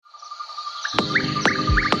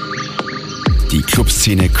Die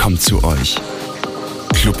Clubszene kommt zu euch.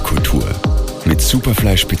 Clubkultur mit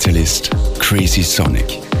Superfly-Spezialist Crazy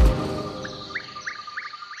Sonic.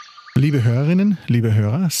 Liebe Hörerinnen, liebe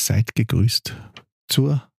Hörer, seid gegrüßt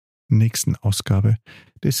zur nächsten Ausgabe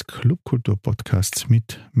des Clubkultur-Podcasts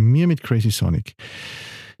mit Crazy Sonic.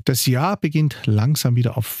 Das Jahr beginnt langsam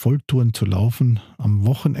wieder auf Volltouren zu laufen. Am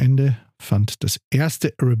Wochenende fand das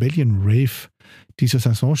erste Rebellion Rave dieser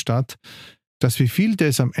Saison statt. Das, wie viel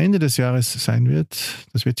das am Ende des Jahres sein wird,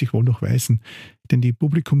 das wird sich wohl noch weisen, denn die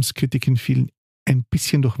Publikumskritiken fielen ein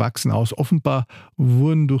bisschen durchwachsen aus. Offenbar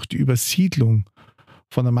wurden durch die Übersiedlung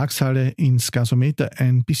von der Maxhalle ins Gasometer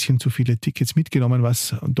ein bisschen zu viele Tickets mitgenommen,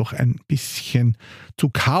 was doch ein bisschen zu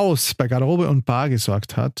Chaos bei Garderobe und Bar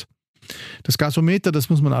gesorgt hat. Das Gasometer,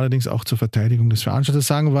 das muss man allerdings auch zur Verteidigung des Veranstalters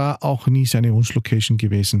sagen, war auch nie seine Wunschlocation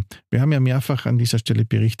gewesen. Wir haben ja mehrfach an dieser Stelle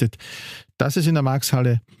berichtet, dass es in der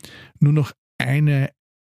Maxhalle nur noch eine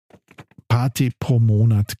Party pro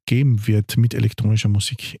Monat geben wird mit elektronischer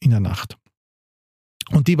Musik in der Nacht.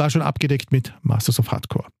 Und die war schon abgedeckt mit Masters of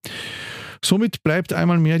Hardcore. Somit bleibt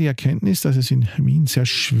einmal mehr die Erkenntnis, dass es in Wien sehr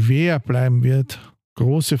schwer bleiben wird,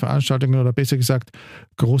 große Veranstaltungen oder besser gesagt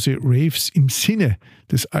große Raves im Sinne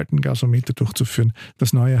des alten Gasometer durchzuführen.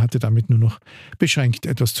 Das Neue hatte damit nur noch beschränkt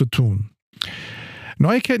etwas zu tun.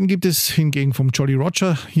 Neuigkeiten gibt es hingegen vom Jolly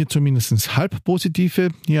Roger, hier zumindest halb positive.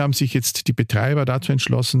 Hier haben sich jetzt die Betreiber dazu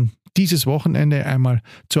entschlossen, dieses Wochenende einmal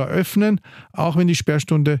zu eröffnen, auch wenn die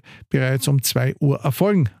Sperrstunde bereits um 2 Uhr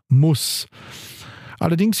erfolgen muss.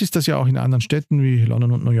 Allerdings ist das ja auch in anderen Städten wie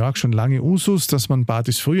London und New York schon lange Usus, dass man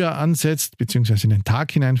Partys früher ansetzt bzw. in den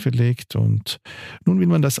Tag hinein verlegt, und nun will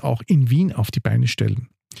man das auch in Wien auf die Beine stellen.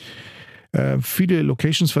 Viele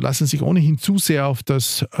Locations verlassen sich ohnehin zu sehr auf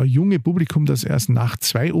das junge Publikum, das erst nach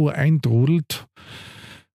 2 Uhr eindrudelt.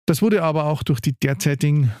 Das wurde aber auch durch die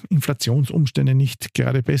derzeitigen Inflationsumstände nicht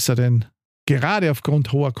gerade besser, denn gerade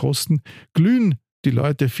aufgrund hoher Kosten glühen die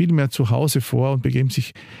Leute viel mehr zu Hause vor und begeben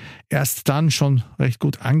sich erst dann schon recht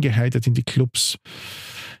gut angeheitert in die Clubs.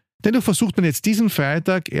 Dennoch versucht man jetzt diesen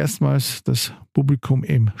Freitag erstmals das Publikum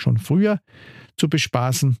eben schon früher zu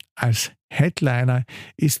bespaßen. Als Headliner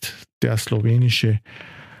ist der slowenische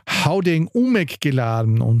Haudeng Umek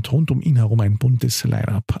geladen und rund um ihn herum ein buntes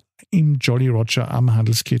Line-Up im Jolly Roger am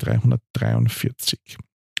Handelskeh 343.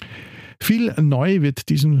 Viel neu wird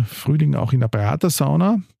diesen Frühling auch in der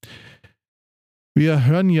Pratersauna. Wir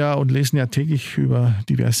hören ja und lesen ja täglich über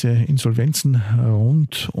diverse Insolvenzen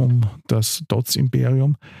rund um das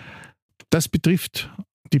Dots-Imperium. Das betrifft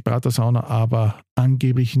die Pratersauna aber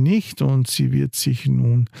angeblich nicht, und sie wird sich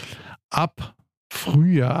nun ab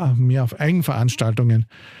Frühjahr mehr auf Eigenveranstaltungen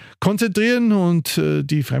konzentrieren, und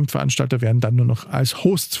die Fremdveranstalter werden dann nur noch als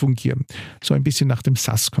Hosts fungieren. So ein bisschen nach dem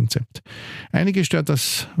SAS-Konzept. Einige stört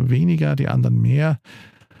das weniger, die anderen mehr.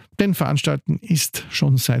 Denn Veranstalten ist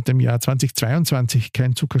schon seit dem Jahr 2022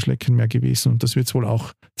 kein Zuckerschlecken mehr gewesen, und das wird es wohl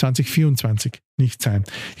auch 2024 nicht sein.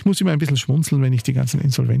 Ich muss immer ein bisschen schmunzeln, wenn ich die ganzen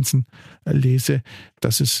Insolvenzen lese,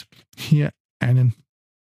 dass es hier einen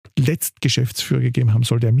Letzt Geschäftsführer gegeben haben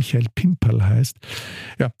soll, der Herrn Pimperl heißt.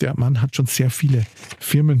 Ja, der Mann hat schon sehr viele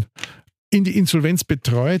Firmen in die Insolvenz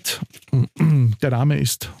betreut. Der Name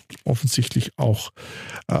ist offensichtlich auch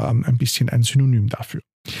ein bisschen ein Synonym dafür.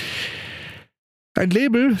 Ein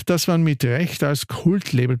Label, das man mit Recht als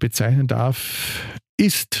Kultlabel bezeichnen darf,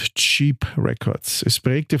 ist CHEAP Records. Es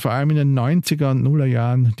prägte vor allem in den 90er und 0er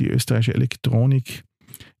Jahren die österreichische Elektronik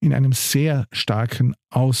in einem sehr starken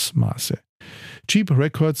Ausmaße. CHEAP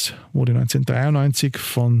Records wurde 1993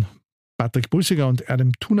 von PATRICK Pulsinger und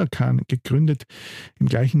Erdem Tunakan gegründet. Im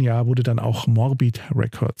gleichen Jahr wurde dann auch Morbid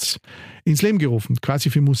Records ins Leben gerufen, quasi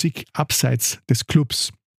für Musik abseits des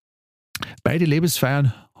Clubs. Beide Labels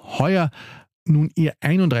feiern heuer nun ihr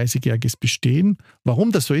 31-jähriges Bestehen.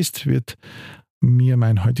 Warum das so ist, wird mir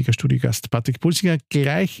mein heutiger Studiogast PATRICK Pulsinger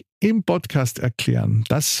gleich im Podcast erklären.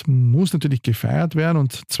 Das muss natürlich gefeiert werden,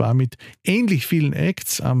 und zwar mit ähnlich vielen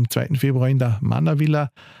Acts am 2. Februar in der Manna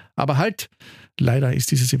Villa. Aber halt, leider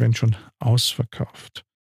ist dieses Event schon ausverkauft.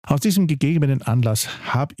 Aus diesem gegebenen Anlass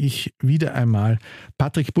habe ich wieder einmal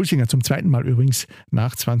PATRICK Pulsinger, zum zweiten Mal übrigens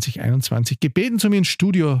nach 2021, gebeten, zu mir ins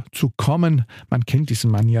Studio zu kommen. Man kennt diesen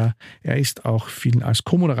Mann ja. Er ist auch vielen als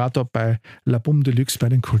Co-Moderator bei La Boom Deluxe bei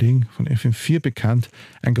den Kollegen von FM4 bekannt.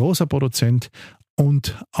 Ein großer Produzent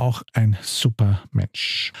und auch ein super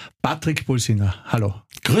Mensch. PATRICK Pulsinger, hallo.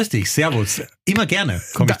 Grüß dich, servus. Immer gerne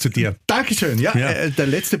komme ich zu dir. Dankeschön. Ja. Der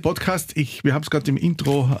letzte Podcast, wir haben es gerade im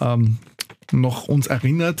Intro noch uns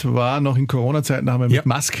erinnert, war noch in Corona-Zeiten, da haben wir mit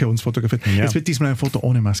Maske uns fotografiert. Ja. Es wird diesmal ein Foto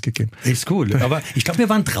ohne Maske geben. Ist cool. Aber ich glaube, wir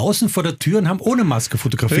waren draußen vor der Tür und haben ohne Maske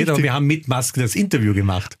fotografiert, Richtig. Aber wir haben mit Maske das Interview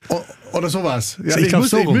gemacht. Oder sowas. Ja, Ich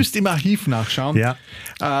müsste im Archiv nachschauen. Ja.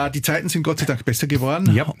 Die Zeiten sind Gott sei Dank besser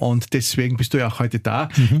geworden. Ja. Und deswegen bist du ja auch heute da.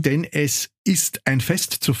 Denn es ist ein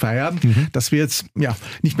Fest zu feiern, das wir jetzt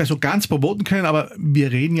nicht mehr so ganz promoten können, aber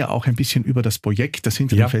wir reden ja auch ein bisschen über das Projekt, das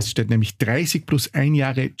hinter dem Fest steht, nämlich 30 plus 1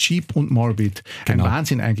 Jahre CHEAP und MORBID. Genau. Ein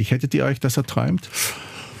Wahnsinn eigentlich. Hättet ihr euch das erträumt?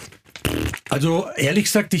 Also ehrlich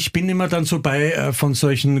gesagt, ich bin immer dann so von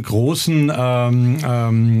solchen großen Daten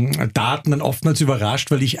dann oftmals überrascht,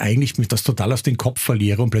 weil ich eigentlich mich das total aus den Kopf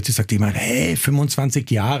verliere und plötzlich sagt jemand, hey, 25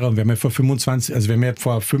 Jahre und wir haben ja vor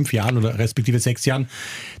 5 Jahren oder respektive 6 Jahren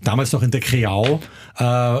damals noch in der Kreau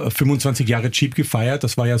 25 Jahre CHEAP gefeiert.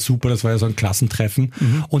 Das war ja super, das war ja so ein Klassentreffen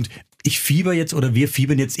und wir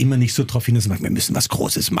fiebern jetzt immer nicht so drauf hin, dass wir müssen was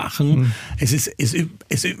Großes machen. Es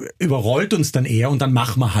überrollt uns dann eher und dann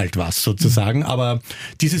machen wir halt was sozusagen. Aber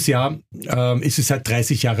dieses Jahr ist es halt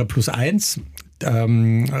 30 Jahre plus 1.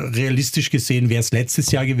 Realistisch gesehen wäre es letztes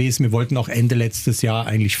Jahr gewesen. Wir wollten auch Ende letztes Jahr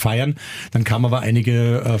eigentlich feiern. Dann kamen aber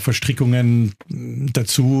einige Verstrickungen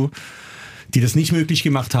dazu, die das nicht möglich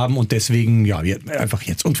gemacht haben und deswegen, wir einfach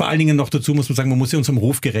jetzt. Und vor allen Dingen noch dazu muss man sagen, man muss ja unserem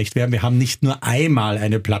Ruf gerecht werden. Wir haben nicht nur einmal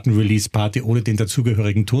eine Platten-Release-Party ohne den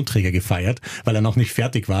dazugehörigen Tonträger gefeiert, weil er noch nicht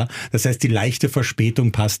fertig war. Das heißt, die leichte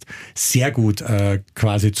Verspätung passt sehr gut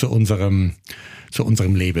quasi zu unserem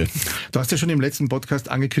Label. Du hast ja schon im letzten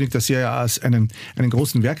Podcast angekündigt, dass ihr ja einen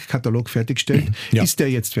großen Werkkatalog fertigstellt. Ja. Ist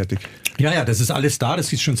der jetzt fertig? Ja, das ist alles da.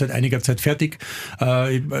 Das ist schon seit einiger Zeit fertig.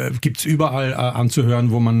 Gibt's überall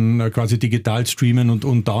anzuhören, wo man quasi digital streamen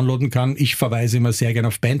und downloaden kann. Ich verweise immer sehr gerne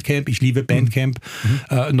auf Bandcamp. Ich liebe Bandcamp.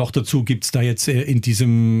 Noch dazu gibt's da jetzt in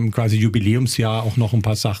diesem quasi Jubiläumsjahr auch noch ein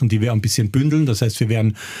paar Sachen, die wir ein bisschen bündeln. Das heißt, wir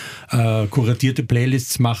werden kuratierte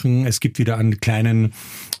Playlists machen. Es gibt wieder einen kleinen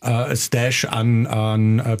Stash an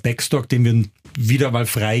Backstock, den wir wieder mal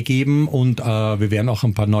freigeben und wir werden auch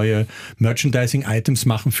ein paar neue Merchandising-Items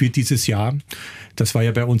machen für dieses Jahr. Das war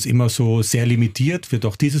ja bei uns immer so sehr limitiert, wird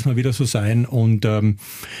auch dieses Mal wieder so sein und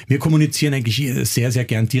wir kommunizieren eigentlich sehr, sehr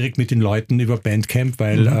gern direkt mit den Leuten über Bandcamp,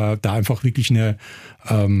 weil da einfach wirklich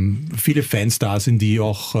viele Fans da sind, die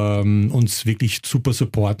auch uns wirklich super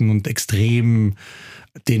supporten und extrem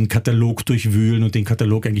den Katalog durchwühlen und den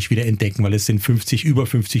Katalog eigentlich wieder entdecken, weil es sind über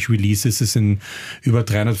 50 Releases, es sind über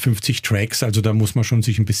 350 Tracks, also da muss man schon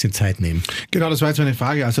sich ein bisschen Zeit nehmen. Genau, das war jetzt meine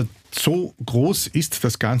Frage. Also so groß ist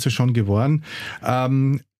das Ganze schon geworden.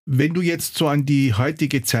 Wenn du jetzt so an die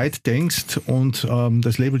heutige Zeit denkst und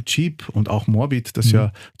das Label CHEAP und auch Morbid, das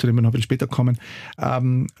ja, zu dem wir noch ein bisschen später kommen,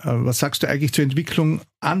 was sagst du eigentlich zur Entwicklung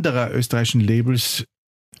anderer österreichischen Labels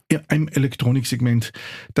im Elektroniksegment?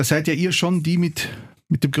 Da seid ja ihr schon die mit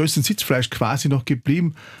dem größten Sitzfleisch quasi noch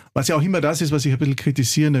geblieben, was ja auch immer das ist, was ich ein bisschen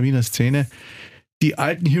kritisiere in der Wiener Szene. Die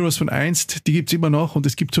alten Heroes von einst, die gibt es immer noch und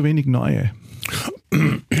es gibt zu wenig neue.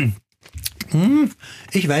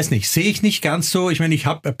 Ich weiß nicht, sehe ich nicht ganz so. Ich meine, ich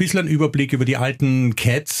habe ein bisschen einen Überblick über die alten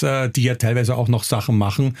Cats, die ja teilweise auch noch Sachen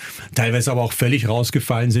machen, teilweise aber auch völlig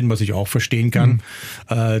rausgefallen sind, was ich auch verstehen kann.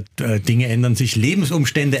 Dinge ändern sich,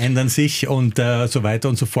 Lebensumstände ändern sich und so weiter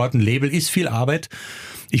und so fort. Ein Label ist viel Arbeit.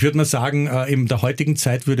 Ich würde mal sagen, in der heutigen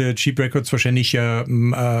Zeit würde CHEAP Records wahrscheinlich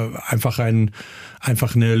einfach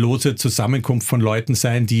eine lose Zusammenkunft von Leuten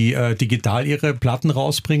sein, die digital ihre Platten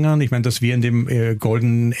rausbringen. Ich meine, dass wir in dem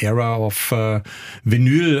Golden Era of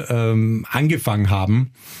Vinyl angefangen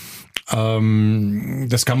haben,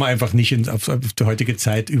 das kann man einfach nicht auf die heutige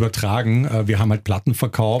Zeit übertragen. Wir haben halt Platten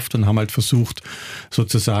verkauft und haben halt versucht,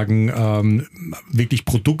 sozusagen wirklich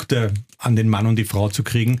Produkte an den Mann und die Frau zu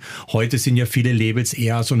kriegen. Heute sind ja viele Labels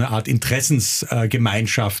eher so eine Art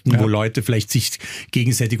Interessensgemeinschaften, wo Leute vielleicht sich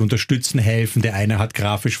gegenseitig unterstützen, helfen. Der eine hat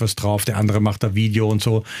grafisch was drauf, der andere macht da Video und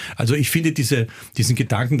so. Also ich finde diesen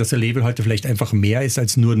Gedanken, dass ein Label heute vielleicht einfach mehr ist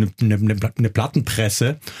als nur eine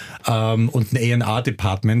Plattenpresse und ein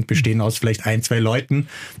A&R-Department bestehen aus vielleicht 1, 2 Leuten,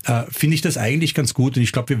 finde ich das eigentlich ganz gut. Und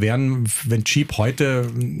ich glaube, wir wären, wenn CHEAP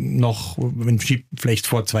vielleicht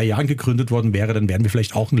vor 2 Jahren gegründet worden wäre, dann wären wir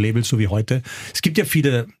vielleicht auch ein Label, so wie heute. Es gibt ja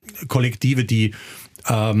viele Kollektive, die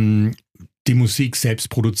die Musik selbst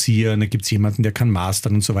produzieren. Da gibt es jemanden, der kann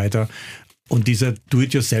mastern und so weiter. Und dieser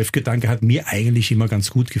Do-it-yourself-Gedanke hat mir eigentlich immer ganz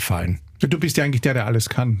gut gefallen. Du bist ja eigentlich der alles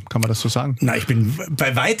kann man das so sagen? Nein, ich bin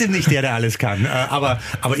bei weitem nicht der alles kann. Aber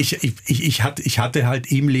ich hatte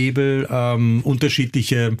halt im Label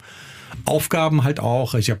unterschiedliche Aufgaben halt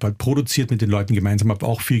auch. Ich habe halt produziert mit den Leuten gemeinsam, habe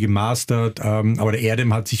auch viel gemastert. Aber der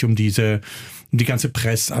Erdem hat sich um die ganze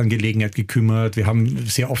Pressangelegenheit gekümmert. Wir haben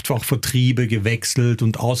sehr oft auch Vertriebe gewechselt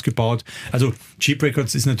und ausgebaut. Also CHEAP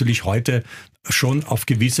Records ist natürlich heute schon auf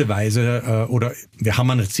gewisse Weise oder wir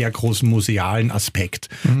haben einen sehr großen musealen Aspekt,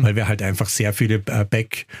 weil wir halt einfach sehr viele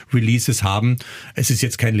Back-Releases haben. Es ist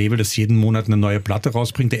jetzt kein Label, das jeden Monat eine neue Platte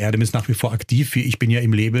rausbringt. Der Erdem ist nach wie vor aktiv. Ich bin ja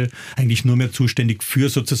im Label eigentlich nur mehr zuständig für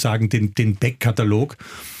sozusagen den Back-Katalog,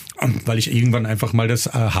 weil ich irgendwann einfach mal das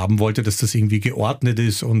haben wollte, dass das irgendwie geordnet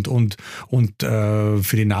ist und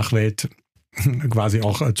für die Nachwelt quasi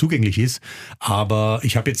auch zugänglich ist. Aber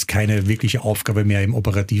ich habe jetzt keine wirkliche Aufgabe mehr im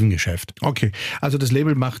operativen Geschäft. Okay, also das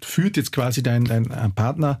Label führt jetzt quasi dein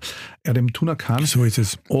Partner Erdem Tunakan. So ist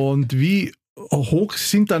es. Und wie hoch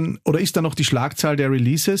sind dann oder ist dann noch die Schlagzahl der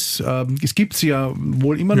Releases? Es gibt sie ja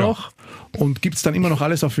wohl immer noch. Und gibt es dann immer noch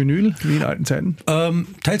alles auf Vinyl, wie in alten Zeiten?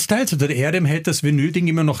 Teils. Also der Erdem hält das Vinyl-Ding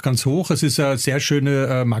immer noch ganz hoch. Es ist eine sehr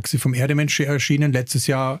schöne Maxi vom Erdem erschienen letztes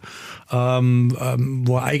Jahr,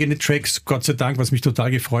 wo er eigene Tracks, Gott sei Dank, was mich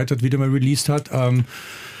total gefreut hat, wieder mal released hat.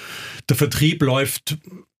 Der Vertrieb läuft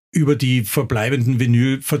über die verbleibenden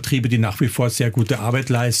Vinylvertriebe, die nach wie vor sehr gute Arbeit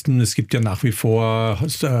leisten. Es gibt ja nach wie vor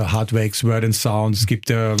Hardwax, Word and Sound. Es gibt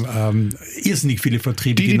ja irrsinnig viele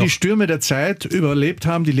Vertriebe. Die Stürme der Zeit überlebt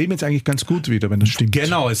haben, die leben jetzt eigentlich ganz gut wieder, wenn das stimmt.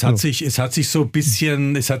 Genau, es hat sich so ein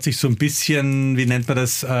bisschen, wie nennt man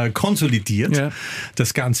das, konsolidiert,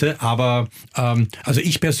 das Ganze. Aber also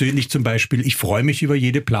ich persönlich zum Beispiel, ich freue mich über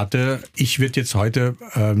jede Platte. Ich würde jetzt heute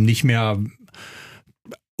nicht mehr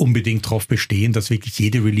unbedingt darauf bestehen, dass wirklich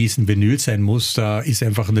jede Release ein Vinyl sein muss. Da ist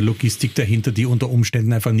einfach eine Logistik dahinter, die unter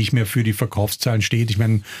Umständen einfach nicht mehr für die Verkaufszahlen steht. Ich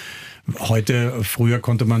meine, früher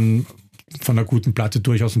konnte man von einer guten Platte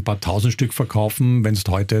durchaus ein paar tausend Stück verkaufen. Wenn du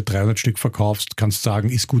heute 300 Stück verkaufst, kannst du sagen,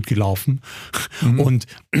 ist gut gelaufen. Und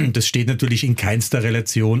das steht natürlich in keinster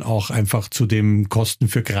Relation auch einfach zu den Kosten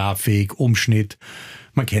für Grafik, Umschnitt.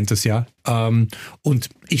 Man kennt das ja. Und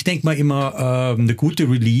ich denke mal immer, eine gute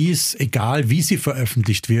Release, egal wie sie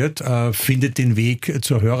veröffentlicht wird, findet den Weg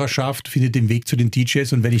zur Hörerschaft, findet den Weg zu den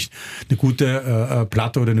DJs. Und wenn ich eine gute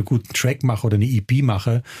Platte oder einen guten Track mache oder eine EP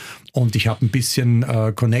mache und ich habe ein bisschen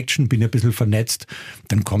Connection, bin ein bisschen vernetzt,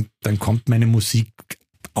 dann kommt meine Musik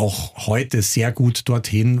auch heute sehr gut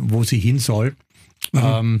dorthin, wo sie hin soll.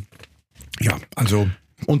 Und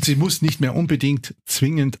sie muss nicht mehr unbedingt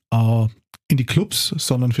zwingend in die Clubs,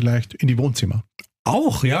 sondern vielleicht in die Wohnzimmer.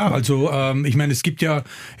 Auch, ja. Also ich meine, es gibt ja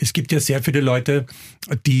sehr viele Leute,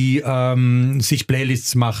 die sich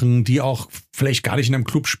Playlists machen, die auch vielleicht gar nicht in einem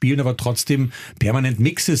Club spielen, aber trotzdem permanent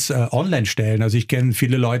Mixes online stellen. Also ich kenne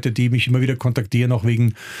viele Leute, die mich immer wieder kontaktieren, auch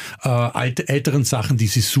wegen älteren Sachen, die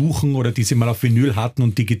sie suchen oder die sie mal auf Vinyl hatten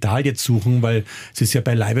und digital jetzt suchen, weil es ist ja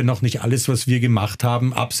beileibe noch nicht alles, was wir gemacht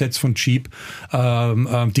haben, abseits von CHEAP,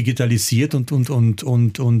 digitalisiert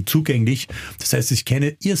und zugänglich. Das heißt, ich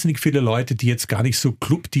kenne irrsinnig viele Leute, die jetzt gar nicht so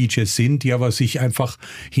Club-DJs sind, die aber sich einfach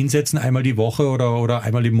hinsetzen, einmal die Woche oder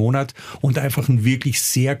einmal im Monat und einfach einen wirklich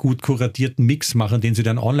sehr gut kuratierten Mix machen, den sie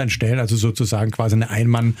dann online stellen, also sozusagen quasi eine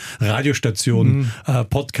Ein-Mann-Radiostation,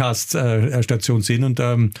 Podcast-Station sind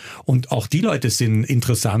und auch die Leute sind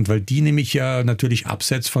interessant, weil die nämlich ja natürlich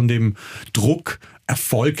abseits von dem Druck,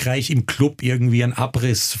 erfolgreich im Club irgendwie einen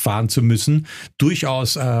Abriss fahren zu müssen,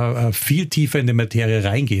 durchaus viel tiefer in die Materie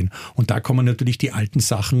reingehen. Und da kommen natürlich die alten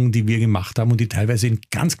Sachen, die wir gemacht haben und die teilweise in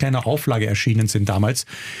ganz kleiner Auflage erschienen sind damals,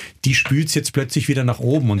 die spült es jetzt plötzlich wieder nach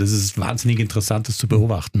oben und es ist wahnsinnig interessant, das zu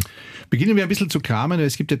beobachten. Beginnen wir ein bisschen zu kramen.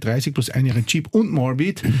 Es gibt ja 30 plus 1 Jahre CHEAP und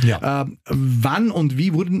Morbid. Ja. Wann und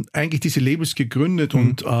wie wurden eigentlich diese Labels gegründet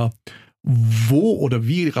und wo oder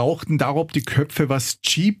wie rauchten darauf die Köpfe, was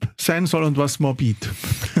CHEAP sein soll und was Morbid?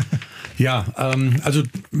 Ja, also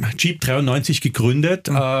CHEAP 93 gegründet.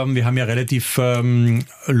 Wir haben ja relativ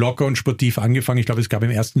locker und sportiv angefangen. Ich glaube, es gab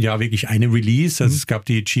im ersten Jahr wirklich eine Release. Also es gab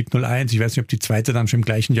die CHEAP 01. Ich weiß nicht, ob die zweite dann schon im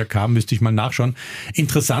gleichen Jahr kam. Müsste ich mal nachschauen.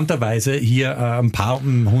 Interessanterweise hier ein paar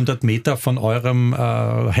hundert Meter von eurem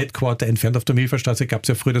Headquarter entfernt auf der Milferstraße gab es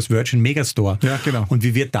ja früher das Virgin Megastore. Ja, genau. Und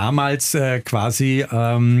wie wir damals quasi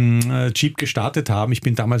CHEAP gestartet haben. Ich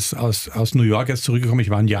bin damals aus New York erst zurückgekommen.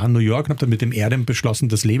 Ich war ein Jahr in New York und habe dann mit dem Erdem beschlossen,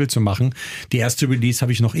 das Label zu machen. Die erste Release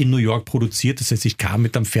habe ich noch in New York produziert. Das heißt, ich kam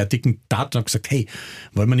mit einem fertigen Daten und habe gesagt, hey,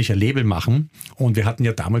 wollen wir nicht ein Label machen? Und wir hatten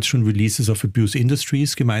ja damals schon Releases auf Abuse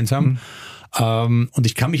Industries gemeinsam. Und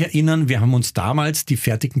ich kann mich erinnern, wir haben uns damals die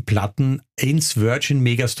fertigen Platten ins Virgin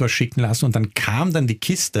Megastore schicken lassen und dann kam dann die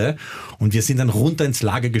Kiste und wir sind dann runter ins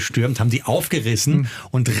Lager gestürmt, haben die aufgerissen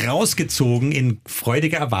und rausgezogen in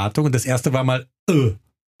freudiger Erwartung. Und das erste war mal,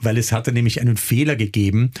 weil es hatte nämlich einen Fehler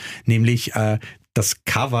gegeben, nämlich das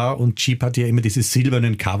Cover, und CHEAP hatte ja immer diese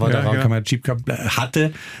silbernen Cover, daran kann man CHEAP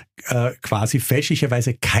hatte quasi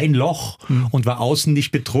fälschlicherweise kein Loch und war außen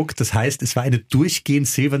nicht bedruckt. Das heißt, es war eine durchgehend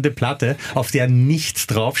silberne Platte, auf der nichts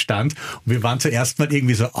drauf stand. Und wir waren zuerst mal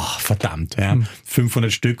irgendwie so, verdammt,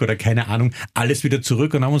 500 Stück oder keine Ahnung, alles wieder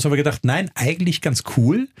zurück und haben uns aber gedacht, nein, eigentlich ganz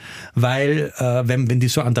cool, weil wenn die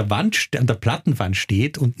so an der Plattenwand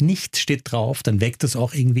steht und nichts steht drauf, dann weckt das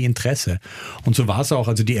auch irgendwie Interesse. Und so war es auch.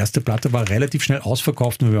 Also die erste Platte war relativ schnell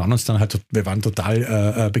ausverkauft und wir waren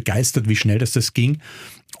total begeistert, wie schnell das ging.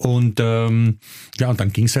 Und und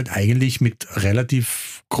dann ging es halt eigentlich mit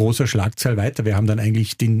relativ großer Schlagzahl weiter. Wir haben dann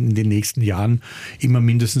eigentlich in den nächsten Jahren immer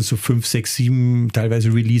mindestens so 5, 6, 7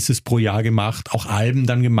 teilweise Releases pro Jahr gemacht, auch Alben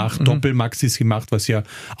dann gemacht, Doppelmaxis gemacht, was ja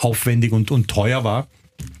aufwendig und teuer war.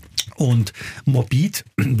 Und Morbid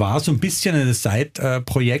war so ein bisschen ein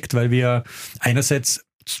Side-Projekt, weil wir einerseits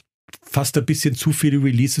fast ein bisschen zu viele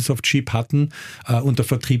Releases auf CHEAP hatten und der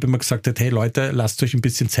Vertrieb immer gesagt hat, hey Leute, lasst euch ein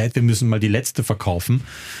bisschen Zeit, wir müssen mal die letzte verkaufen.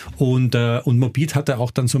 Und Morbid hatte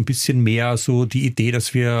auch dann so ein bisschen mehr so die Idee,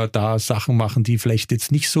 dass wir da Sachen machen, die vielleicht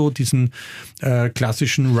jetzt nicht so diesen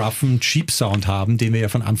klassischen roughen CHEAP-Sound haben, den wir ja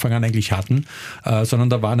von Anfang an eigentlich hatten, sondern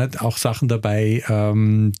da waren halt auch Sachen dabei,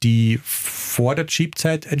 die vor der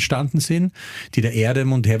CHEAP-Zeit entstanden sind, die der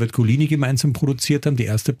Erdem und Herbert Golini gemeinsam produziert haben. Die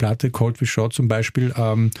erste Platte, Cold We Shot zum Beispiel,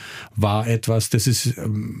 war etwas, das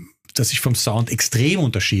sich vom Sound extrem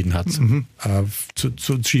unterschieden hat zu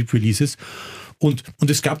CHEAP-Releases. Und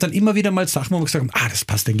es gab dann immer wieder mal Sachen, wo wir gesagt haben, das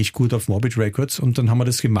passt eigentlich gut auf Morbid Records. Und dann haben wir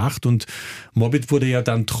das gemacht und Morbid wurde ja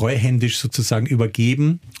dann treuhändisch sozusagen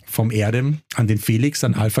übergeben vom Erdem an den Felix,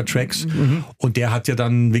 an Alpha Tracks. Und der hat ja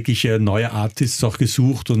dann wirklich neue Artists auch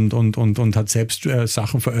gesucht und hat selbst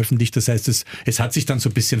Sachen veröffentlicht. Das heißt, es hat sich dann so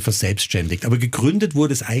ein bisschen verselbstständigt. Aber gegründet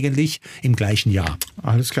wurde es eigentlich im gleichen Jahr.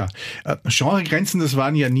 Alles klar. Genregrenzen, das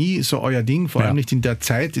waren ja nie so euer Ding, vor allem nicht in der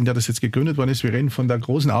Zeit, in der das jetzt gegründet worden ist. Wir reden von der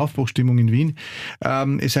großen Aufbruchstimmung in Wien.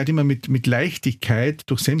 Ihr seid immer mit Leichtigkeit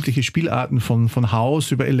durch sämtliche Spielarten von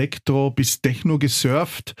House über Elektro bis Techno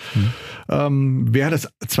gesurft. Wäre das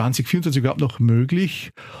 2024 überhaupt noch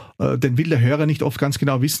möglich? Denn will der Hörer nicht oft ganz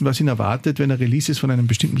genau wissen, was ihn erwartet, wenn er Releases von einem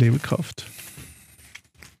bestimmten Label kauft?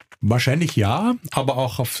 Wahrscheinlich ja, aber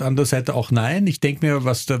auch auf der anderen Seite auch nein. Ich denke mir,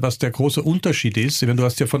 was der große Unterschied ist, du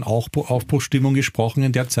hast ja von Aufbruchstimmung gesprochen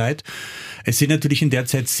in der Zeit. Es sind natürlich in der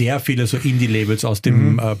Zeit sehr viele so Indie-Labels aus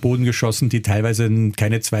dem Boden geschossen, die teilweise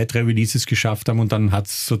keine 2, 3 Releases geschafft haben und dann hat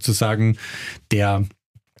sozusagen der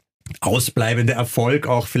ausbleibende Erfolg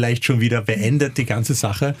auch vielleicht schon wieder beendet, die ganze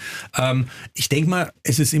Sache. Ich denke mal,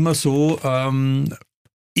 es ist immer so,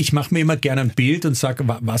 ich mache mir immer gerne ein Bild und sage,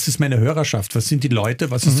 was ist meine Hörerschaft? Was sind die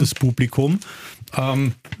Leute? Was ist das Publikum?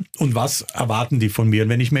 Und was erwarten die von mir? Und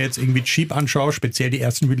wenn ich mir jetzt irgendwie CHEAP anschaue, speziell die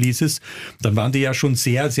ersten Releases, dann waren die ja schon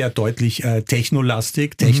sehr, sehr deutlich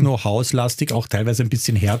Techno-lastig, Techno-House-lastig, auch teilweise ein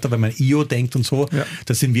bisschen härter, wenn man IO denkt und so. Ja.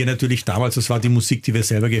 Das sind wir natürlich damals, das war die Musik, die wir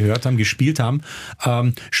selber gehört haben, gespielt haben.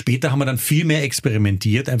 Später haben wir dann viel mehr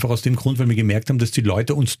experimentiert, einfach aus dem Grund, weil wir gemerkt haben, dass die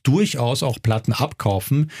Leute uns durchaus auch Platten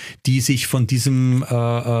abkaufen, die sich von diesem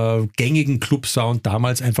gängigen Club-Sound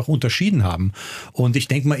damals einfach unterschieden haben. Und ich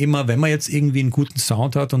denke mal immer, wenn man jetzt irgendwie einen guten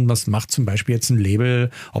Sound hat und was macht zum Beispiel jetzt ein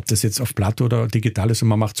Label, ob das jetzt auf Platte oder digital ist und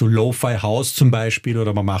man macht so Lo-Fi House zum Beispiel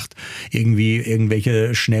oder man macht irgendwie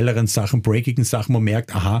irgendwelche schnelleren Sachen, breakigen Sachen, man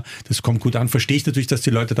merkt, aha, das kommt gut an, verstehe ich natürlich, dass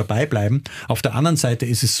die Leute dabei bleiben. Auf der anderen Seite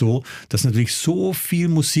ist es so, dass natürlich so viel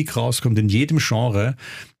Musik rauskommt in jedem Genre,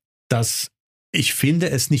 dass ich finde,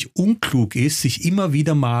 es nicht unklug ist, sich immer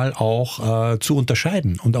wieder mal auch zu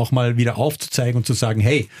unterscheiden und auch mal wieder aufzuzeigen und zu sagen,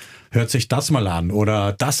 hey, hört sich das mal an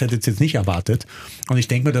oder das hättet ihr jetzt nicht erwartet. Und ich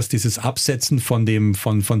denke mir, dass dieses Absetzen von dem,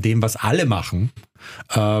 was alle machen,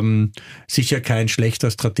 sicher kein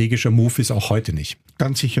schlechter strategischer Move ist, auch heute nicht.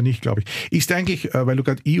 Ganz sicher nicht, glaube ich. Ist eigentlich, weil du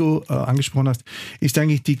gerade IO angesprochen hast, ist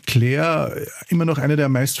eigentlich die Claire immer noch eine der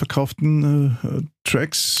meistverkauften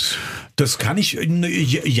Tracks? Das kann ich,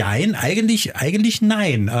 jein, eigentlich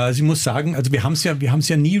nein. Also ich muss sagen, also wir haben es ja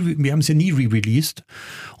nie re-released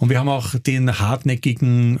und wir haben auch den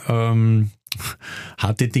hartnäckigen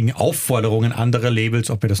Aufforderungen anderer Labels,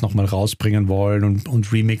 ob wir das nochmal rausbringen wollen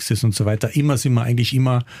und Remixes und so weiter. Sind wir eigentlich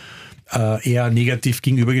immer eher negativ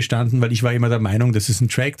gegenübergestanden, weil ich war immer der Meinung, das ist ein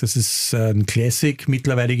Track, das ist ein Classic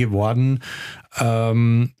mittlerweile geworden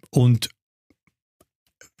und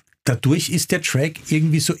dadurch ist der Track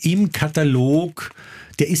irgendwie so im Katalog,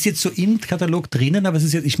 der ist jetzt so im Katalog drinnen, aber es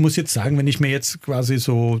ist jetzt, ich muss jetzt sagen, wenn ich mir jetzt quasi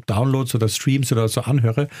so Downloads oder Streams oder so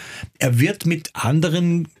anhöre, er wird mit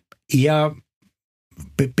anderen eher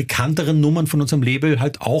bekannteren Nummern von unserem Label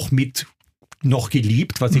halt auch mit noch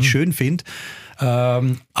geliebt, was ich schön finde.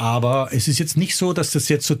 Aber es ist jetzt nicht so, dass das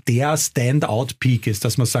jetzt so der Standout-Peak ist,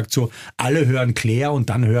 dass man sagt, so alle hören Claire und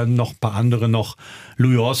dann hören noch ein paar andere noch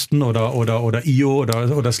Louie Austen oder Io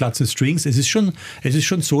oder Sluts and Strings. Es ist schon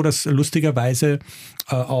so, dass lustigerweise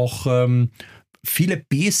auch viele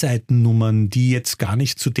B-Seitennummern, die jetzt gar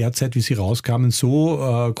nicht zu der Zeit, wie sie rauskamen,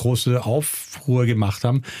 so große Aufruhr gemacht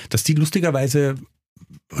haben, dass die lustigerweise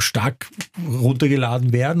stark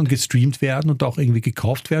runtergeladen werden und gestreamt werden und auch irgendwie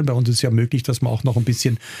gekauft werden. Bei uns ist es ja möglich, dass man auch noch ein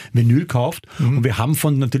bisschen Vinyl kauft. Und wir haben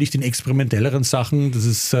von natürlich den experimentelleren Sachen, das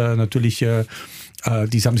ist natürlich,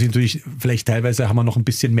 die haben sich natürlich, vielleicht teilweise haben wir noch ein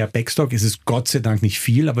bisschen mehr Backstock. Es ist Gott sei Dank nicht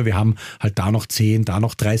viel, aber wir haben halt da noch 10, da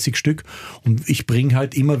noch 30 Stück. Und ich bringe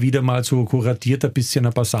halt immer wieder mal so kuratiert ein bisschen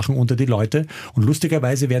ein paar Sachen unter die Leute. Und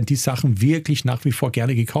lustigerweise werden die Sachen wirklich nach wie vor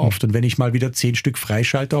gerne gekauft. Und wenn ich mal wieder 10 Stück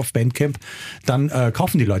freischalte auf Bandcamp, dann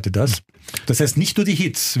kaufen die Leute das. Das heißt, nicht nur die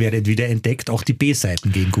Hits werden wieder entdeckt, auch die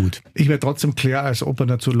B-Seiten gehen gut. Ich werde trotzdem Claire als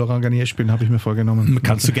Opener zu Laurent Garnier spielen, habe ich mir vorgenommen.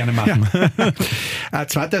 Kannst du gerne machen. Ja.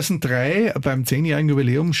 2003 beim 10-jährigen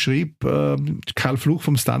Jubiläum schrieb Karl Fluch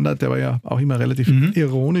vom Standard, der war ja auch immer relativ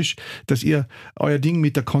ironisch, dass ihr euer Ding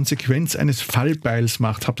mit der Konsequenz eines Fallbeils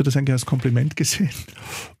macht. Habt ihr das eigentlich als Kompliment gesehen?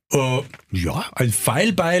 Ja, ein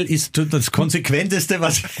Fallbeil ist das Konsequenteste,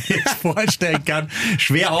 was ich mir jetzt vorstellen kann.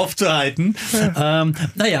 Schwer aufzuhalten.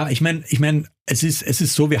 Naja, ich meine, es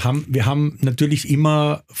ist so, wir haben natürlich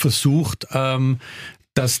immer versucht,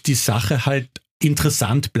 dass die Sache halt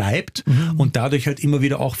interessant bleibt und dadurch halt immer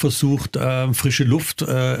wieder auch versucht, frische Luft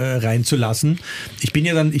reinzulassen. Ich bin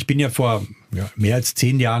ja vor mehr als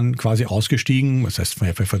 10 Jahren quasi ausgestiegen. Was heißt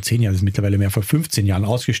vor 10 Jahren? Das ist mittlerweile mehr vor 15 Jahren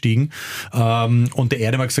ausgestiegen. Und der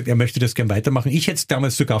Erdem hat gesagt, er möchte das gern weitermachen. Ich hätte es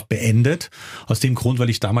damals sogar beendet. Aus dem Grund, weil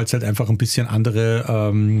ich damals halt einfach ein bisschen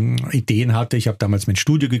andere Ideen hatte. Ich habe damals mein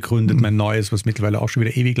Studio gegründet, mein neues, was mittlerweile auch schon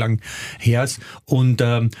wieder ewig lang her ist. Und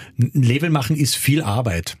ein Label machen ist viel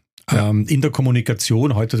Arbeit. In der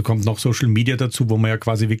Kommunikation, heute kommt noch Social Media dazu, wo man ja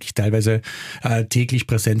quasi wirklich teilweise täglich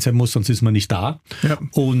präsent sein muss, sonst ist man nicht da. Ja.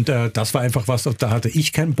 Und das war einfach was, da hatte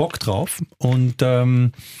ich keinen Bock drauf. Und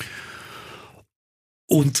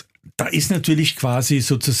da ist natürlich quasi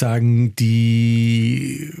sozusagen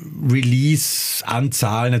die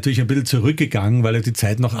Release-Anzahl natürlich ein bisschen zurückgegangen, weil ja die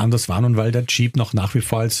Zeiten noch anders waren und weil der CHEAP noch nach wie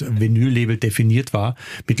vor als Vinyl-Label definiert war.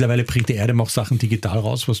 Mittlerweile bringt der Erdem auch Sachen digital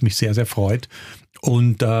raus, was mich sehr, sehr freut.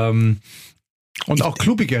 Und auch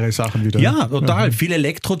klubbigere Sachen wieder. Ja, total. Viel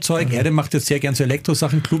Elektrozeug. Erdem macht jetzt sehr gern so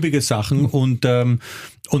Elektrosachen, klubbige Sachen. Und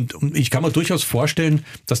ich kann mir durchaus vorstellen,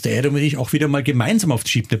 dass der Erdem und ich auch wieder mal gemeinsam auf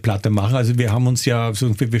CHEAP eine Platte machen. Also wir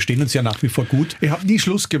stehen uns ja nach wie vor gut. Ihr habt nie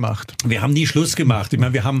Schluss gemacht. Wir haben nie Schluss gemacht. Ich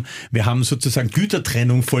meine, wir haben sozusagen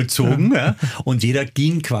Gütertrennung vollzogen. Ja. Und jeder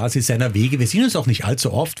ging quasi seiner Wege. Wir sehen uns auch nicht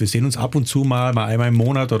allzu oft. Wir sehen uns ab und zu mal einmal im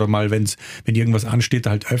Monat oder mal, wenn irgendwas ansteht,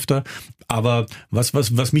 halt öfter. Aber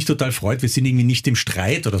was mich total freut, wir sind irgendwie nicht im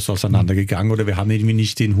Streit oder so auseinandergegangen oder wir haben irgendwie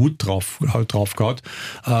nicht den Hut drauf gehaut.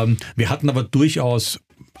 Wir hatten aber durchaus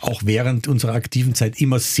auch während unserer aktiven Zeit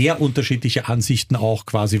immer sehr unterschiedliche Ansichten auch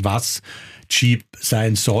quasi, was CHEAP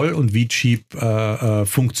sein soll und wie CHEAP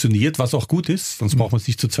funktioniert, was auch gut ist, sonst braucht man es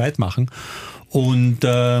nicht zu zweit machen. Und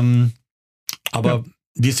aber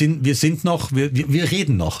wir reden noch. Wir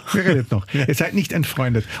reden noch. Ja. Ihr seid nicht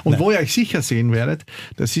entfreundet. Und wo ihr euch sicher sehen werdet,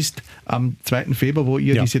 das ist am 2. Februar, wo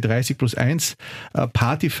ihr diese 30+1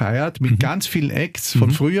 Party feiert mit ganz vielen Acts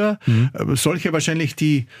von früher. Solche wahrscheinlich,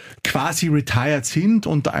 die quasi retired sind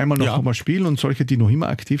und einmal noch mal spielen und solche, die noch immer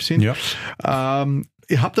aktiv sind. Ja.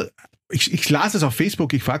 Ihr habt ich las es auf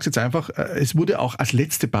Facebook, ich frage es jetzt einfach, es wurde auch als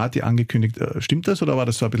letzte Party angekündigt. Stimmt das oder war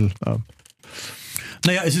das so ein bisschen...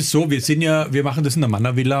 Naja, es ist so, wir machen das in der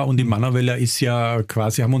Mannervilla und die Mannervilla ist ja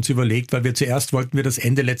quasi, haben uns überlegt, weil zuerst wollten wir das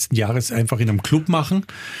Ende letzten Jahres einfach in einem Club machen.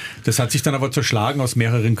 Das hat sich dann aber zerschlagen aus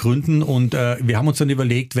mehreren Gründen und wir haben uns dann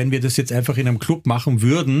überlegt, wenn wir das jetzt einfach in einem Club machen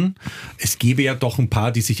würden, es gäbe ja doch ein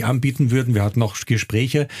paar, die sich anbieten würden, wir hatten noch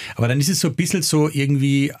Gespräche, aber dann ist es so ein bisschen so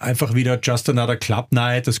irgendwie einfach wieder just another Club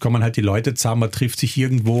Night, es kommen halt die Leute zusammen, man trifft sich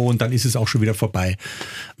irgendwo und dann ist es auch schon wieder vorbei.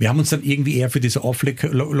 Wir haben uns dann irgendwie eher für diese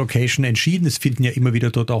Off-Location entschieden, es finden ja immer wieder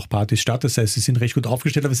dort auch Partys statt. Das heißt, sie sind recht gut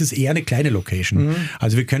aufgestellt, aber es ist eher eine kleine Location.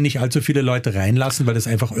 Also wir können nicht allzu viele Leute reinlassen, weil das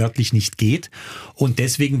einfach örtlich nicht geht. Und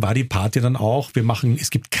deswegen war die Party dann auch, es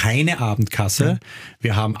gibt keine Abendkasse.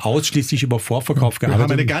 Wir haben ausschließlich über Vorverkauf gearbeitet. Wir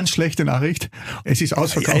haben eine ganz schlechte Nachricht. Es ist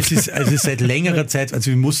ausverkauft. Es ist seit längerer Zeit,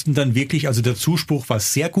 also wir mussten dann wirklich, also der Zuspruch war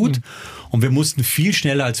sehr gut und wir mussten viel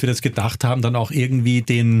schneller, als wir das gedacht haben, dann auch irgendwie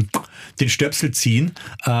den Stöpsel ziehen.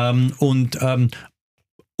 Und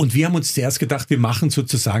Und wir haben uns zuerst gedacht, wir machen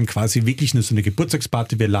sozusagen quasi wirklich nur so eine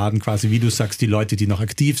Geburtstagsparty. Wir laden quasi, wie du sagst, die Leute, die noch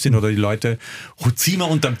aktiv sind oder die Leute, ziehen wir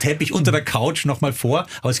unterm Teppich, unter der Couch nochmal vor.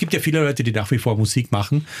 Aber es gibt ja viele Leute, die nach wie vor Musik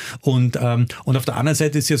machen. Und auf der anderen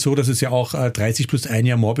Seite ist ja so, dass es ja auch 30 plus 1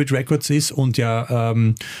 Jahr Morbid Records ist und ja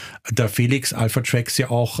der Felix Alpha Tracks ja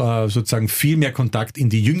auch sozusagen viel mehr Kontakt in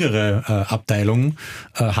die jüngere Abteilung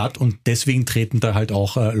hat. Und deswegen treten da halt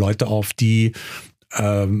auch Leute auf, die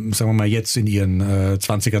sagen wir mal jetzt in ihren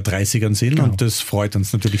 20er, 30ern sind. Genau. Und das freut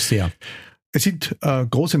uns natürlich sehr. Es sind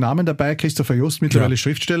große Namen dabei. Christopher Just, mittlerweile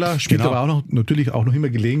Schriftsteller, spielt aber auch natürlich auch noch immer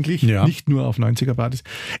gelegentlich, nicht nur auf 90er-Partys.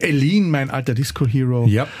 Elin, mein alter Disco-Hero.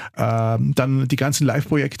 Ja. Dann die ganzen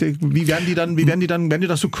Live-Projekte. Werden die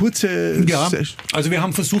da so kurze... Ja, also wir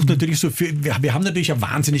haben versucht natürlich so viel, wir haben natürlich einen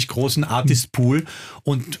wahnsinnig großen Artist-Pool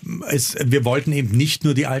und wir wollten eben nicht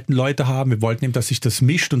nur die alten Leute haben, wir wollten eben, dass sich das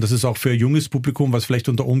mischt und dass es auch für junges Publikum, was vielleicht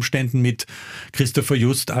unter Umständen mit Christopher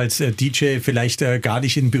Just als DJ vielleicht gar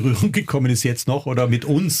nicht in Berührung gekommen ist, jetzt noch oder mit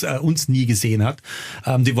uns nie gesehen hat.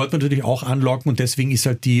 Die wollten wir natürlich auch anlocken und deswegen ist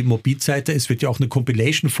halt die Morbid-Seite, es wird ja auch eine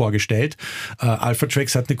Compilation vorgestellt. Alpha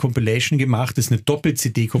Tracks hat eine Compilation gemacht, das ist eine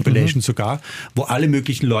Doppel-CD-Compilation sogar, wo alle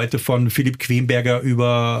möglichen Leute von Philipp Quenberger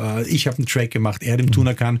über ich habe einen Track gemacht, Erdem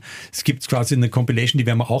Tunakan. Es gibt quasi eine Compilation, die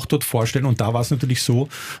werden wir auch dort vorstellen und da war es natürlich so,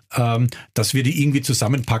 dass wir die irgendwie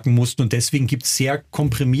zusammenpacken mussten und deswegen gibt es sehr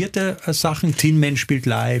komprimierte Sachen. Tin Man spielt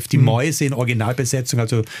live, die Mäuse in Originalbesetzung,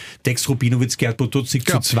 also Dex Rubinowitz, Gerd Potocnik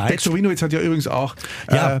zu zweit. Dex Rubinowitz hat ja übrigens auch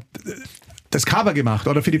das Cover gemacht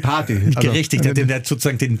oder für die Party. Also, richtig, der hat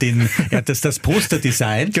sozusagen das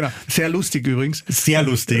Posterdesign. Genau, sehr lustig übrigens. Sehr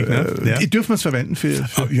lustig. Ne? Dürfen wir es verwenden für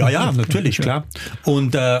Ja, natürlich, klar.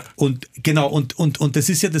 Und genau, und das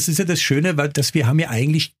ist ja das Schöne, weil wir haben ja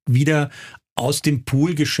eigentlich wieder aus dem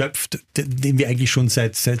Pool geschöpft, den wir eigentlich schon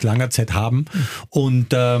seit langer Zeit haben.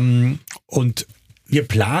 Und wir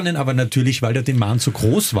planen aber natürlich, weil der Demand so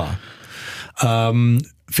groß war,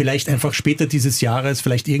 vielleicht einfach später dieses Jahres,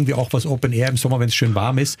 vielleicht irgendwie auch was Open Air im Sommer, wenn es schön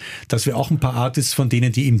warm ist, dass wir auch ein paar Artists von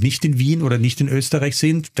denen, die eben nicht in Wien oder nicht in Österreich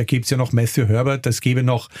sind, da gibt's ja noch Matthew Herbert, es gäbe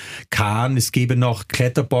noch Kahn, es gäbe noch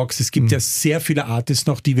Clatterbox, es gibt ja sehr viele Artists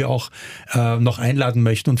noch, die wir auch noch einladen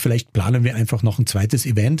möchten und vielleicht planen wir einfach noch ein zweites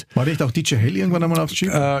Event. War nicht auch DJ Hell irgendwann einmal aufs Chip?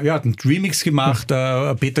 Ja, hat einen Remix gemacht,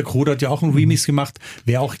 Peter Kruder hat ja auch einen Remix gemacht,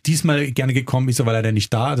 wer auch diesmal gerne gekommen ist, aber leider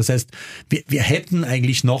nicht da. Das heißt, wir hätten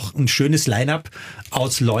eigentlich noch ein schönes Line-Up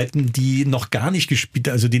aus Leuten, die noch gar nicht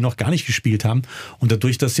gespielt haben. Und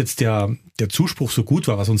dadurch, dass jetzt der Zuspruch so gut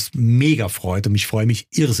war, was uns mega freut und ich freue mich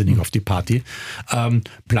irrsinnig auf die Party,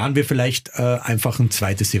 planen wir vielleicht einfach ein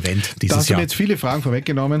zweites Event dieses Jahr. Da hast du mir jetzt viele Fragen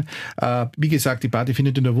vorweggenommen. Wie gesagt, die Party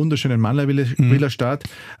findet in der wunderschönen Mannler-Villa statt.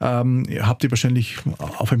 Habt ihr wahrscheinlich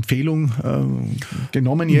auf Empfehlung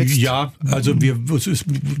genommen jetzt? Ja, also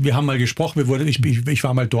wir haben mal gesprochen, ich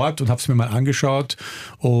war mal dort und habe es mir mal angeschaut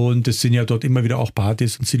und es sind ja dort immer wieder auch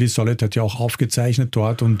Partys und Silly Solid hat ja auch aufgezeichnet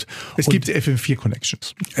dort und es gibt FM4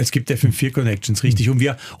 Connections. Es gibt FM4 Connections, richtig. Und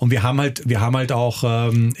wir haben halt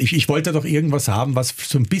auch, ich wollte doch irgendwas haben, was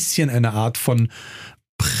so ein bisschen eine Art von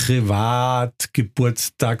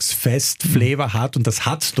Privat-Geburtstagsfest-Flavor hat und das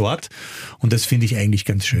hat's dort und das finde ich eigentlich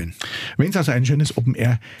ganz schön. Wenn es also ein schönes Open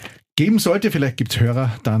Air geben sollte, vielleicht gibt es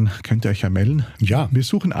Hörer, dann könnt ihr euch ja melden. Ja. Wir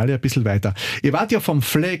suchen alle ein bisschen weiter. Ihr wart ja vom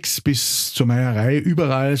Flex bis zur Meierei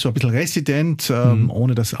überall so ein bisschen Resident,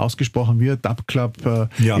 ohne dass ausgesprochen wird. Dub Club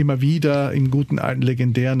immer wieder im guten alten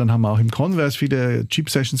Legendären. Dann haben wir auch im Converse viele Cheap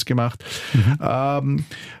Sessions gemacht. Da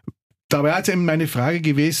wäre jetzt eben meine Frage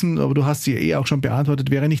gewesen, aber du hast sie auch schon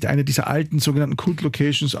beantwortet, wäre nicht eine dieser alten sogenannten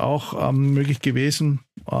Kult-Locations auch möglich gewesen?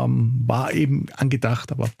 War eben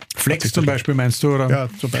angedacht, aber... Flex zum Beispiel meinst du, oder? Ja,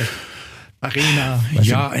 zum Beispiel. Arena.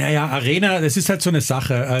 Ja, Arena, das ist halt so eine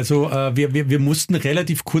Sache. Also wir mussten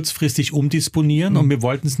relativ kurzfristig umdisponieren und wir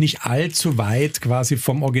wollten es nicht allzu weit quasi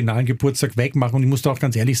vom originalen Geburtstag wegmachen. Und ich muss da auch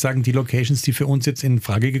ganz ehrlich sagen, die Locations, die für uns jetzt in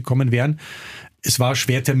Frage gekommen wären, es war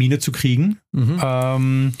schwer, Termine zu kriegen.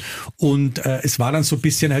 Und es war dann so ein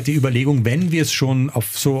bisschen halt die Überlegung, wenn wir es schon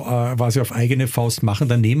quasi auf eigene Faust machen,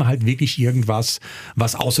 dann nehmen wir halt wirklich irgendwas,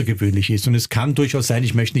 was außergewöhnlich ist. Und es kann durchaus sein,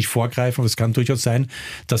 ich möchte nicht vorgreifen, aber es kann durchaus sein,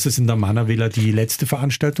 dass es in der Manner Villa die letzte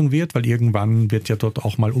Veranstaltung wird, weil irgendwann wird ja dort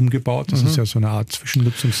auch mal umgebaut. Das ist ja so eine Art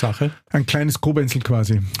Zwischennutzungssache. Ein kleines Kobenzel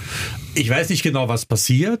quasi. Ich weiß nicht genau, was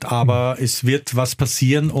passiert, aber es wird was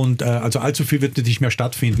passieren und also allzu viel wird nicht mehr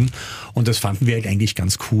stattfinden. Und das fanden wir eigentlich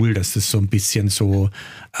ganz cool, dass das so ein bisschen so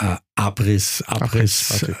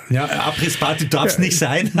Abrissparty. Ja, Abrissparty darf es nicht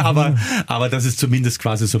sein, aber das ist zumindest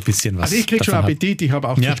quasi so ein bisschen was. Also ich kriege schon Appetit, ich habe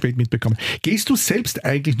auch zu spät mitbekommen. Gehst du selbst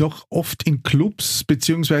eigentlich noch oft in Clubs,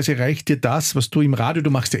 beziehungsweise reicht dir das, was du im Radio,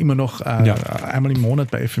 du machst ja immer noch einmal im Monat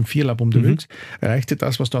bei FM4 Lab unterwegs, reicht dir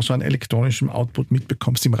das, was du aus so einem elektronischen Output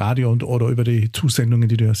mitbekommst im Radio oder über die Zusendungen,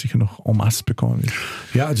 die du ja sicher noch en masse bekommen willst?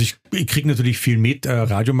 Ja, also ich kriege natürlich viel mit.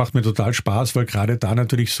 Radio macht mir total Spaß, weil gerade da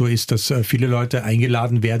natürlich so ist, dass viele Leute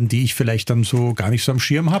eingeladen werden, die ich vielleicht dann so gar nicht so am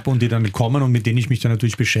Schirm habe und die dann kommen und mit denen ich mich dann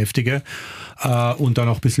natürlich beschäftige und dann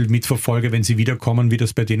auch ein bisschen mitverfolge, wenn sie wiederkommen, wie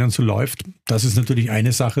das bei denen so läuft. Das ist natürlich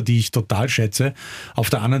eine Sache, die ich total schätze. Auf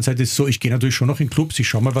der anderen Seite ist es so, ich gehe natürlich schon noch in Clubs, ich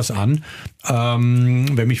schaue mal was an.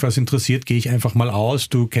 Wenn mich was interessiert, gehe ich einfach mal aus.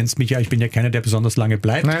 Du kennst mich ja, ich bin ja keiner, der besonders lange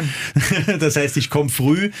bleibt. Nein. Das heißt, ich komme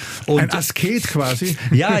früh. Und ein Asket quasi.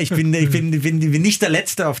 Ja, ich bin nicht der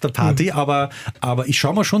Letzte auf der Party, aber ich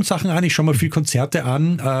schaue mir schon Sachen an, ich schaue mir viel Konzerte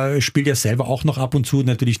an, spiele ja selber auch noch ab und zu,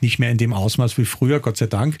 natürlich nicht mehr in dem Ausmaß wie früher, Gott sei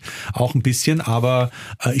Dank, auch ein bisschen, aber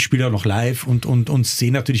ich spiele ja noch live und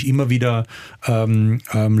sehe natürlich immer wieder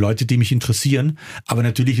Leute, die mich interessieren, aber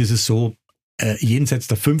natürlich ist es so, jenseits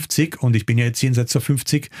der 50, und ich bin ja jetzt jenseits der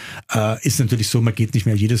 50, ist natürlich so, man geht nicht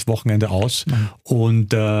mehr jedes Wochenende aus.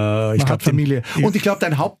 Und ich glaube, Familie. Und ich glaube,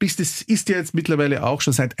 dein Hauptbusiness ist ja jetzt mittlerweile auch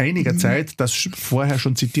schon seit einiger Zeit das vorher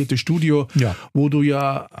schon zitierte Studio, wo du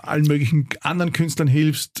ja allen möglichen anderen Künstlern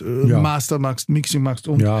hilfst, Master machst, Mixing machst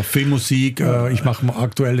und Filmmusik. Ich mache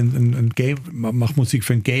aktuell ein Game, mache Musik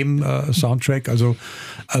für ein Game Soundtrack. Also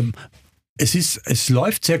es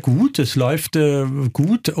läuft sehr gut, es läuft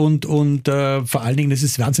gut und vor allen Dingen, es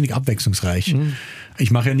ist wahnsinnig abwechslungsreich. Ich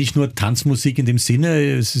mache ja nicht nur Tanzmusik in dem Sinne,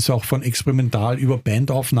 es ist auch von experimental über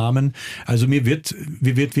Bandaufnahmen. Also mir wird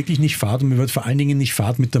wirklich nicht fad und mir wird vor allen Dingen nicht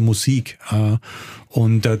fad mit der Musik.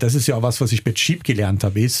 Und das ist ja auch was ich bei CHEAP gelernt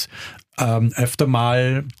habe, ist öfter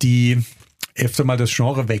mal das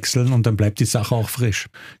Genre wechseln und dann bleibt die Sache auch frisch.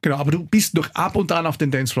 Genau, aber du bist noch ab und an auf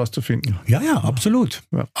den Dancefloors zu finden. Ja, absolut.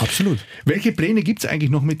 Ja. Absolut. Welche Pläne gibt es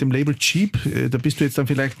eigentlich noch mit dem Label CHEAP? Da bist du jetzt dann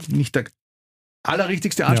vielleicht nicht der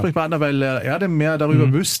allerrichtigste Ansprechpartner, weil Erdem mehr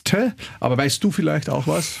darüber wüsste, aber weißt du vielleicht auch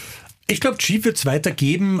was? Ich glaube, CHEAP wird es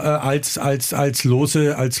weitergeben als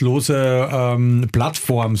lose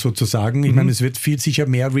Plattform sozusagen. Ich meine, es wird sicher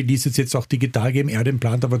mehr Releases jetzt auch digital geben. Erdem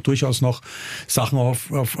plant aber durchaus noch Sachen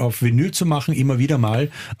auf Vinyl zu machen, immer wieder mal.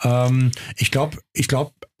 Ich glaube,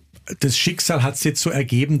 das Schicksal hat es jetzt so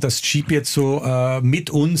ergeben, dass CHEAP jetzt so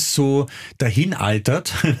mit uns so dahin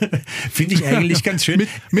altert. Finde ich eigentlich ganz schön.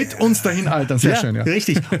 mit uns dahin altern, sehr schön. Ja,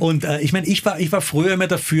 richtig. Und ich meine, ich war früher immer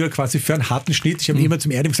dafür, quasi für einen harten Schnitt. Ich habe immer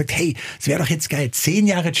zum Erdem gesagt, hey, es wäre doch jetzt geil, 10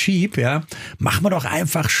 Jahre CHEAP, ja, machen wir doch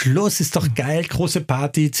einfach Schluss, ist doch geil, große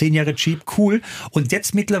Party, 10 Jahre CHEAP, cool. Und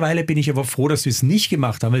jetzt mittlerweile bin ich aber froh, dass wir es nicht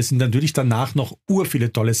gemacht haben, weil es sind natürlich danach noch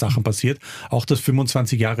viele tolle Sachen passiert. Auch das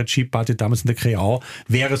 25 Jahre CHEAP-Party damals in der Kreau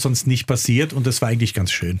wäre sonst nicht passiert und das war eigentlich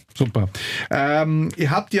ganz schön. Super.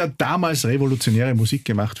 Ihr habt ja damals revolutionäre Musik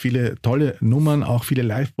gemacht, viele tolle Nummern, auch viele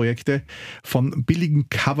Live-Projekte. Von billigen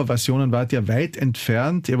Coverversionen wart ihr weit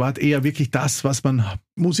entfernt. Ihr wart eher wirklich das, was man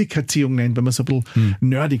Musikerziehung nennt, wenn man so ein bisschen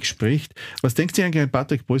nerdig spricht. Was denkst du eigentlich an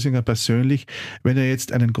Patrick Pulsinger persönlich, wenn er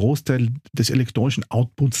jetzt einen Großteil des elektronischen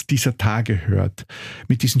Outputs dieser Tage hört?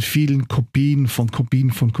 Mit diesen vielen Kopien von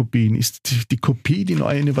Kopien. Ist die Kopie die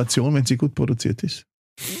neue Innovation, wenn sie gut produziert ist?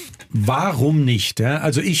 Warum nicht? Ja?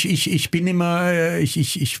 Also ich bin immer,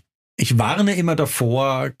 ich warne immer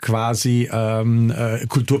davor, quasi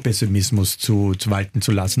Kulturpessimismus zu walten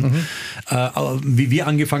zu lassen. Wie wir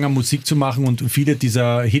angefangen haben, Musik zu machen und viele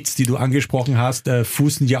dieser Hits, die du angesprochen hast,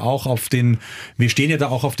 fußen ja auch wir stehen ja da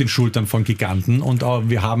auch auf den Schultern von Giganten und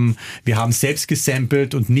wir haben selbst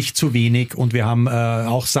gesampelt und nicht zu wenig und wir haben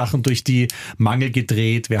auch Sachen durch die Mangel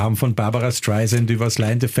gedreht. Wir haben von Barbara Streisand über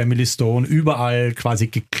Sly and the Family Stone überall quasi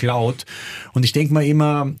geklaut. Und ich denke mal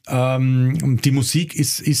immer, die Musik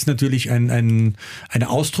ist natürlich eine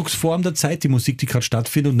Ausdrucksform der Zeit, die Musik, die gerade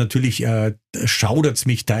stattfindet. Und natürlich schaudert es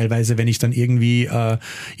mich teilweise, wenn ich dann irgendwie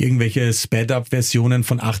irgendwelche Sped-Up-Versionen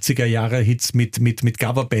von 80er-Jahre-Hits mit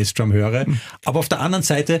Cover-Bassdrum höre. Aber auf der anderen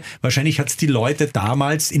Seite, wahrscheinlich hat es die Leute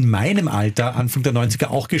damals in meinem Alter, Anfang der 90er,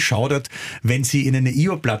 auch geschaudert, wenn sie in eine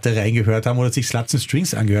IO-Platte reingehört haben oder sich Sluts and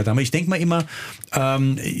Strings angehört haben. Aber ich denke mal immer,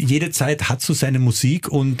 jede Zeit hat so seine Musik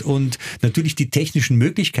und natürlich die technischen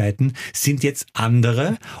Möglichkeiten sind jetzt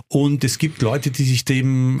andere und es gibt Leute, die sich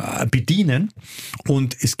dem bedienen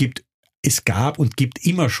und es gab und gibt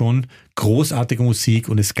immer schon großartige Musik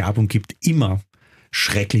und es gab und gibt immer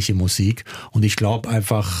schreckliche Musik und ich glaube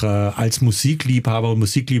einfach, als Musikliebhaber und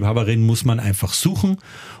Musikliebhaberin muss man einfach suchen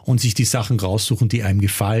und sich die Sachen raussuchen, die einem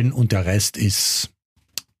gefallen und der Rest ist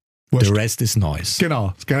The rest is noise.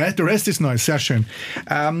 Genau, the rest is noise, sehr schön.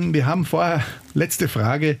 Wir haben vorher, letzte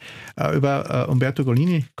Frage, über Umberto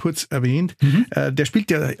Golini kurz erwähnt. Der spielt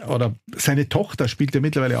ja, oder seine Tochter spielt ja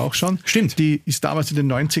mittlerweile auch schon. Stimmt. Die ist damals in den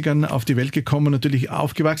 90ern auf die Welt gekommen, natürlich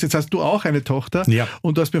aufgewachsen. Jetzt hast du auch eine Tochter. Ja.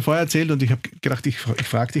 Und du hast mir vorher erzählt, und ich habe gedacht, ich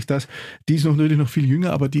frage dich das, die ist natürlich noch viel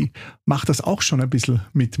jünger, aber die macht das auch schon ein bisschen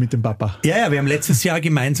mit dem Papa. Ja, wir haben letztes Jahr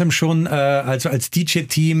gemeinsam schon also als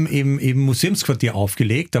DJ-Team im Museumsquartier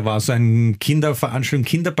aufgelegt. Da war so ein Kinderveranstaltung,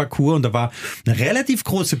 Kinderparcours, und da war eine relativ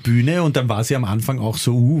große Bühne, und dann war sie am Anfang auch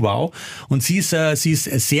so, wow. Und sie ist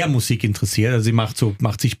sehr musikinteressiert. Also sie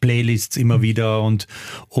macht sich Playlists immer wieder und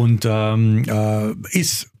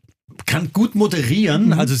kann gut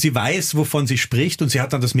moderieren, also sie weiß, wovon sie spricht, und sie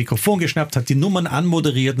hat dann das Mikrofon geschnappt, hat die Nummern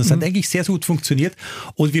anmoderiert, und das hat eigentlich sehr gut funktioniert.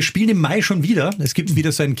 Und wir spielen im Mai schon wieder. Es gibt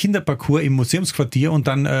wieder so einen Kinderparcours im Museumsquartier, und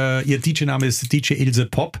dann ihr DJ-Name ist DJ Ilse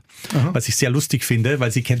Pop, was ich sehr lustig finde, weil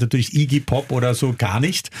sie kennt natürlich Iggy Pop oder so gar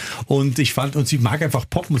nicht. Und sie mag einfach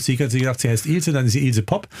Popmusik, also sie gedacht, sie heißt Ilse, dann ist sie Ilse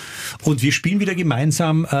Pop. Und wir spielen wieder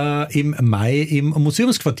gemeinsam im Mai im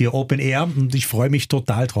Museumsquartier Open Air, und ich freue mich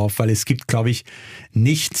total drauf, weil es gibt, glaube ich,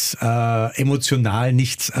 nichts emotional,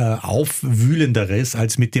 nichts Aufwühlenderes,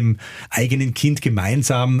 als mit dem eigenen Kind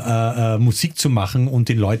gemeinsam Musik zu machen und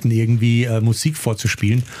den Leuten irgendwie Musik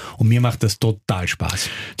vorzuspielen. Und mir macht das total Spaß.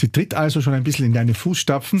 Sie tritt also schon ein bisschen in deine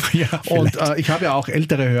Fußstapfen. Ja, und ich habe ja auch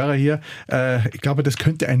ältere Hörer hier. Ich glaube, das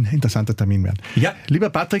könnte ein interessanter Termin werden. Ja. Lieber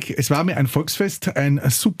Patrick, es war mir ein Volksfest, ein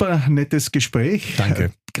super nettes Gespräch.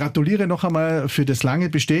 Danke. Gratuliere noch einmal für das lange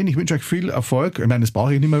Bestehen. Ich wünsche euch viel Erfolg. Ich meine, das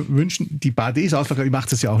brauche ich nicht mehr wünschen. Die paar Ds auslagen, ich mache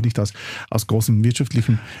das ja auch nicht aus großem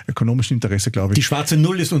wirtschaftlichen, ökonomischen Interesse, glaube ich. Die schwarze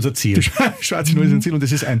Null ist unser Ziel. Die schwarze Null ist unser Ziel, und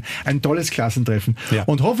das ist ein tolles Klassentreffen. Ja.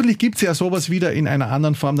 Und hoffentlich gibt es ja sowas wieder in einer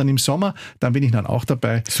anderen Form dann im Sommer. Dann bin ich dann auch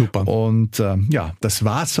dabei. Super. Und das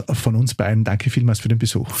war's von uns beiden. Danke vielmals für den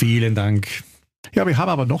Besuch. Vielen Dank. Ja, wir haben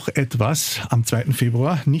aber noch etwas am 2.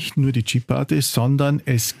 Februar, nicht nur die CHEAP Party, sondern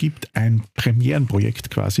es gibt ein Premierenprojekt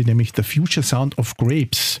quasi, nämlich The Future Sound of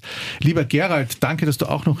Grapes. Lieber Gerald, danke, dass du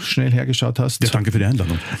auch noch schnell hergeschaut hast. Ja, danke für die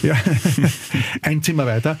Einladung. Ja, ein Zimmer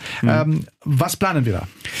weiter. Was planen wir da?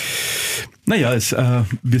 Naja,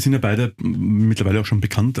 wir sind ja beide mittlerweile auch schon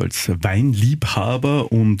bekannt als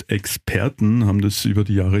Weinliebhaber und Experten, haben das über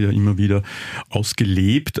die Jahre ja immer wieder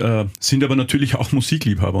ausgelebt, sind aber natürlich auch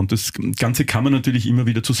Musikliebhaber, und das Ganze kann man natürlich immer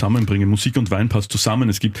wieder zusammenbringen. Musik und Wein passt zusammen.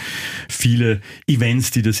 Es gibt viele Events,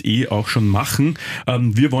 die das auch schon machen.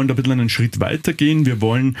 Wir wollen da ein bisschen einen Schritt weitergehen. Wir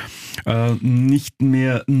wollen nicht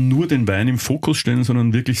mehr nur den Wein im Fokus stellen,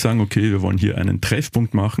 sondern wirklich sagen, okay, wir wollen hier einen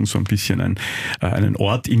Treffpunkt machen, so ein bisschen einen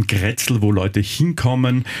Ort im Grätzl, wo Leute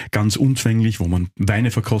hinkommen, ganz unzwänglich, wo man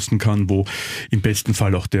Weine verkosten kann, wo im besten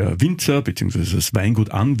Fall auch der Winzer bzw. das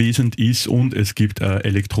Weingut anwesend ist, und es gibt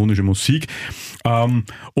elektronische Musik.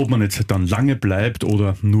 Ob man jetzt dann lange bleibt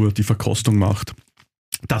oder nur die Verkostung macht,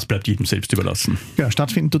 das bleibt jedem selbst überlassen. Ja,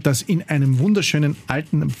 stattfinden tut das in einem wunderschönen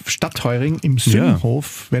alten Stadtheuring im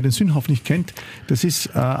Sünnhof. Ja. Wer den Sünnhof nicht kennt, das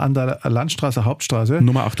ist an der Landstraße, Hauptstraße.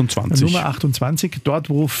 Nummer 28. Nummer 28, dort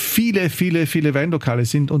wo viele Weinlokale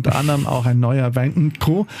sind, unter anderem auch ein neuer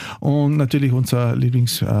Wein-Co. und natürlich unser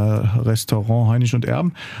Lieblingsrestaurant Heinisch und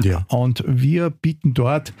Erdem. Ja. Und wir bieten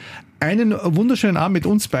dort einen wunderschönen Abend mit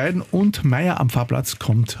uns beiden, und Meier am Fahrplatz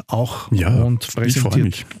kommt auch und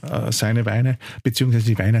präsentiert seine Weine, beziehungsweise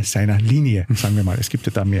die Weine seiner Linie, sagen wir mal. Es gibt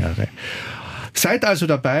ja da mehrere. Seid also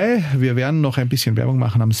dabei. Wir werden noch ein bisschen Werbung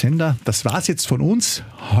machen am Sender. Das war's jetzt von uns.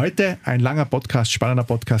 Heute ein langer Podcast, spannender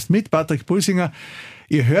Podcast mit Patrick Pulsinger.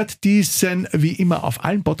 Ihr hört diesen wie immer auf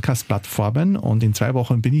allen Podcast-Plattformen, und in 2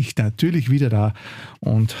 Wochen bin ich natürlich wieder da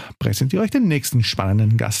und präsentiere euch den nächsten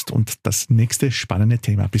spannenden Gast und das nächste spannende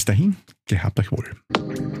Thema. Bis dahin, gehabt euch wohl.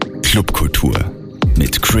 Clubkultur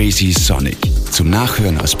mit Crazy Sonic. Zum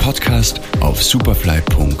Nachhören als Podcast auf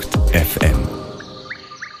superfly.fm.